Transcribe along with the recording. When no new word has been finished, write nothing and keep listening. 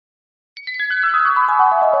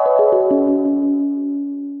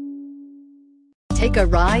Take a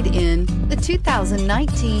ride in the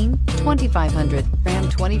 2019 2500. Ram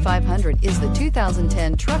 2500 is the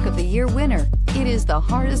 2010 Truck of the Year winner. It is the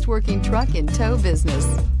hardest working truck in tow business.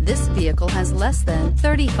 This vehicle has less than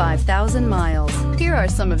 35,000 miles. Here are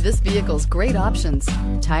some of this vehicle's great options: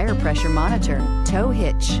 tire pressure monitor, tow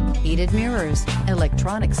hitch, heated mirrors,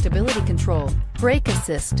 electronic stability control, brake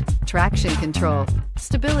assist, traction control,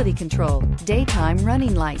 stability control, daytime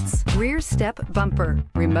running lights, rear step bumper,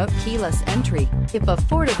 remote keyless entry. If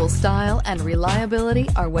affordable style and reliability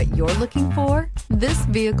are what you're looking for, this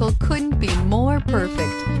vehicle couldn't be more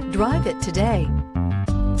perfect. Drive it today.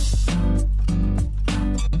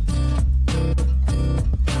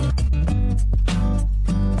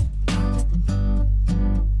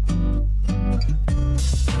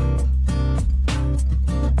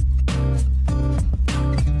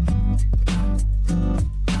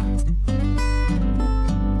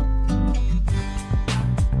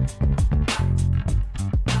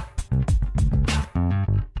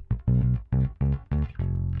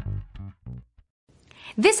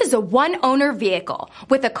 This is a one-owner vehicle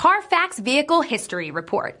with a Carfax Vehicle History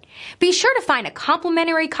Report. Be sure to find a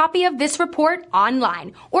complimentary copy of this report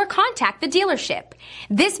online or contact the dealership.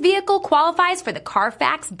 This vehicle qualifies for the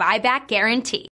Carfax Buyback Guarantee.